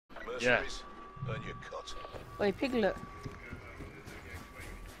mercenaries. Earn your cut. Oi, Piglet.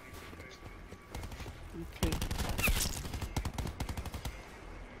 You pig.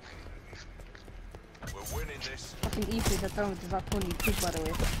 We're winning this. Fucking Ethan's at home because I call you pig, by the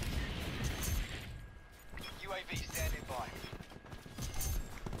way. UAV standing by.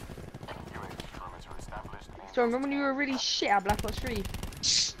 So remember when you were really shit at Black Ops 3?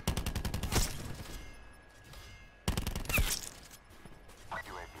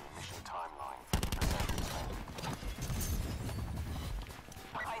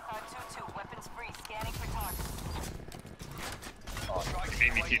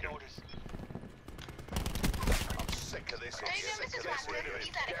 Made me keep him. I'm sick of this. Sick of this. Get rid of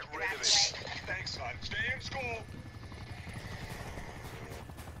it. Get rid of it. Thanks, son. Stay in school.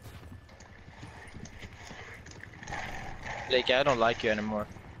 Blake, I don't like you anymore.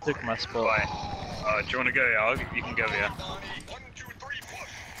 Took my spot. Why? Do you want to go? Yeah, you can go, yeah. 1, 2, 3, push.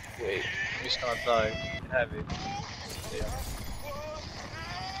 Wait, I'm just gonna die. Heavy. Yeah,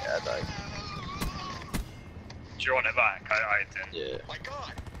 I died. Do you want it back? I didn't. Yeah. My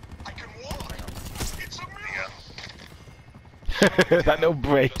God, I can walk. It's a miracle. That little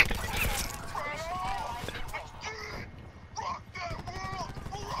break. Rock that world.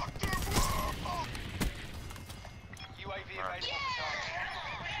 Rock that world. UAV available.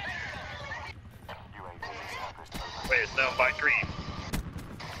 Wait, it's now by green.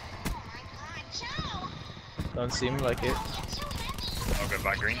 Don't seem like it. I'll go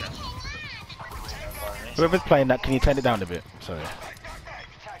back green then. Whoever's playing that, can you turn it down a bit? Sorry.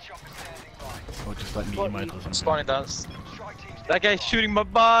 Or just like mute your mic or something. Spawning dance. That guy's shooting my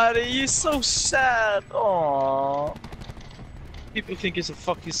body. He's so sad. Aww. People think it's a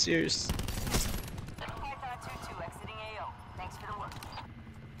fucking serious.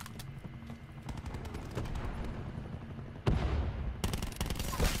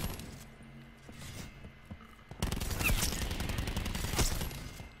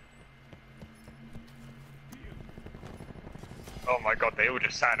 Oh my god, they all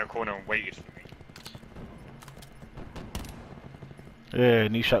just sat in a corner and waited for me. Yeah,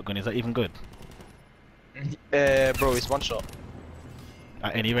 new shotgun, is that even good? Bro, it's one shot.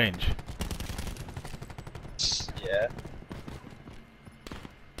 At any range? Yeah.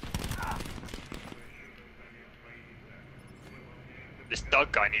 This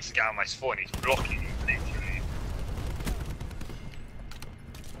Doug guy needs to get out of my spawn, he's blocking me, literally.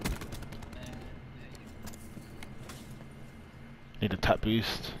 Need a tap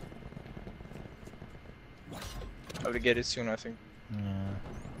boost. I will get it soon, I think. Yeah.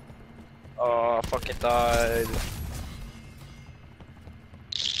 Oh, I fucking died.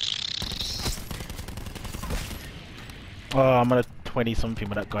 Oh, I'm at a 20 something,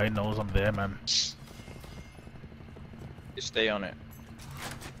 but that guy knows I'm there, man. Just stay on it.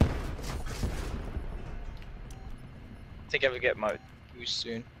 I think I will get my boost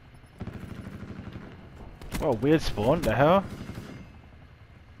soon. Oh, weird spawn, the hell?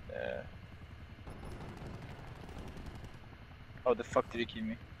 Yeah. How the fuck did he kill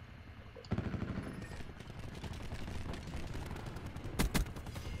me?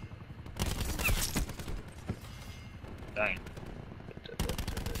 Dang.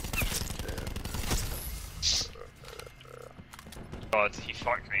 God, he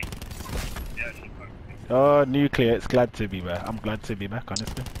fucked me. Yeah, he fucked me. Oh, nuclear, it's glad to be back. I'm glad to be back,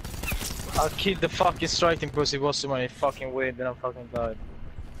 honestly. I killed the fucking striking because it was so many fucking way, then I fucking died.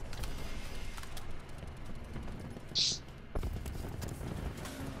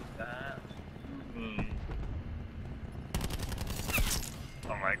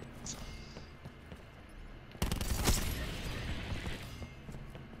 Oh my.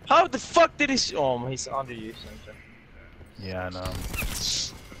 How the fuck did he oh, he's under you, Seniter. Yeah, I know.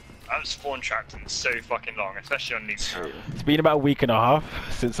 I'm spawn trapped in so fucking long, especially on these. It's been about a week and a half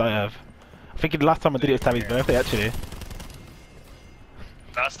since I have. I think the last time I did it was Tammy's birthday, actually.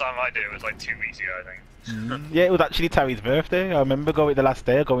 Last time I did it was like 2 weeks ago, I think. Yeah, it was actually Tammy's birthday. I remember going the last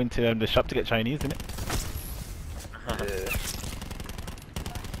day, going to the shop to get Chinese, innit? Yeah.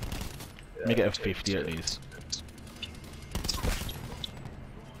 Let me get a 50 at least.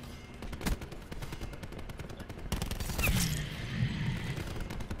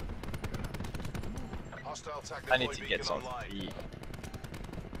 I need to get something to eat.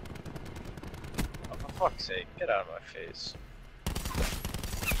 Oh, for fuck's sake, get out of my face.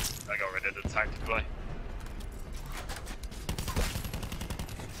 I got rid of the tactical eye.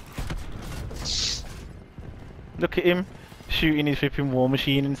 Look at him, shooting his flipping war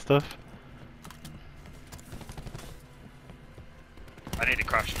machine and stuff. I need a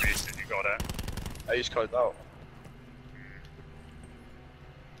crash boost if you got it. I just called out.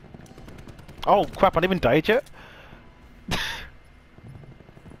 Oh crap! I didn't even died yet.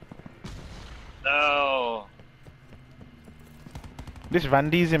 No. This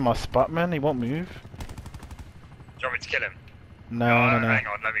Randy's in my spot, man. He won't move. Do you want me to kill him? No, no, no. Hang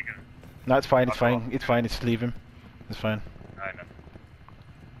on, let me go. No, it's fine. It's I've got- fine. It's fine. It's leave him. It's fine. No, no.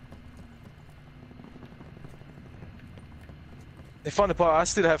 The funny part, I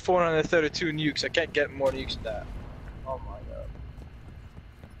still have 432 nukes. I can't get more nukes than that. Oh my god.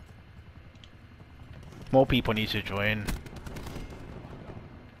 More people need to join.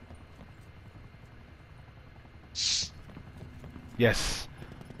 Yes.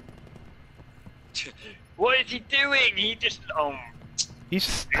 What is he doing? He just He's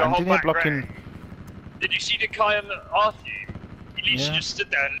just he got standing whole there blocking. background. Did you see the guy on the after you? He literally Yeah. just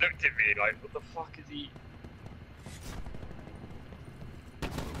stood there and looked at me like, what the fuck is he?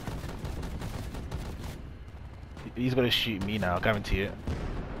 He's gonna shoot me now. I guarantee it.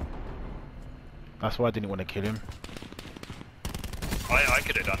 That's why I didn't want to kill him. I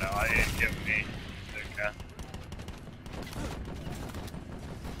could have done it. I didn't get me. Don't care.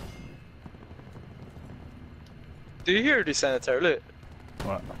 Do you hear this, Seniter? Look.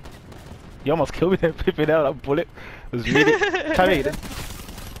 What? You almost killed me there, flipping out that bullet. It was really. Carry it.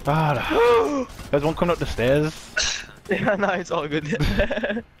 Ah, there's one coming up the stairs. Yeah, no, it's all good.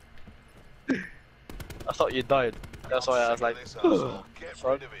 I thought you died. That's why I was like, This asshole. Get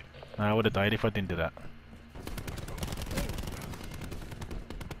fuck. rid of him. I would have died if I didn't do that.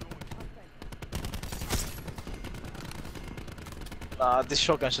 nah, this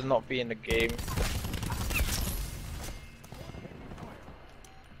shotgun should not be in the game.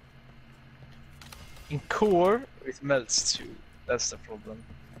 In core, it melts too. That's the problem.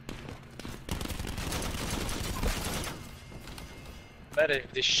 Better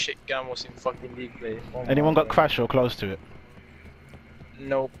if this shit gun was in fucking league play. Oh my Anyone got God. crash or close to it?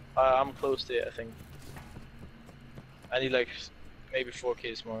 Nope. I'm close to it, I think. I need like maybe 4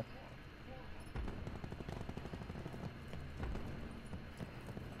 kills more.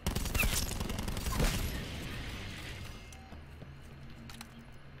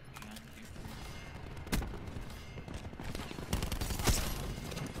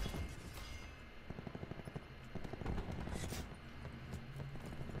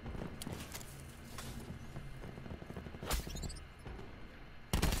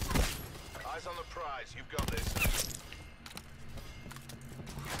 Eyes on the prize. You've got this.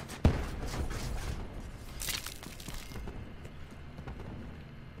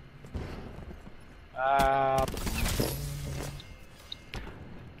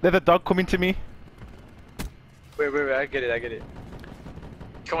 There's a dog coming to me. Wait, I get it.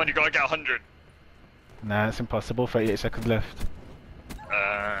 Come on, you gotta get 100. Nah, it's impossible. 38 seconds left.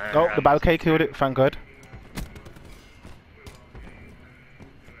 Oh, Oh, the barricade killed it. Thank God.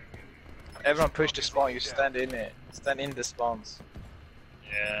 Everyone push the spawn, you stand in it. Stand in the spawns.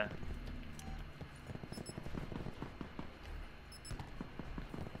 Yeah.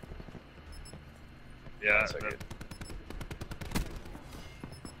 Yeah. That's so good.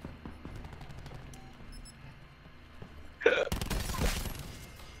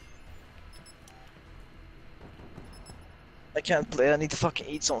 I can't play, I need to fucking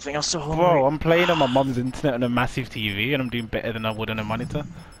eat something, I'm so hungry. Whoa, I'm playing on my mum's internet on a massive TV and I'm doing better than I would on a monitor.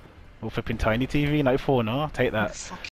 Or flipping tiny TV, 94 no, take that.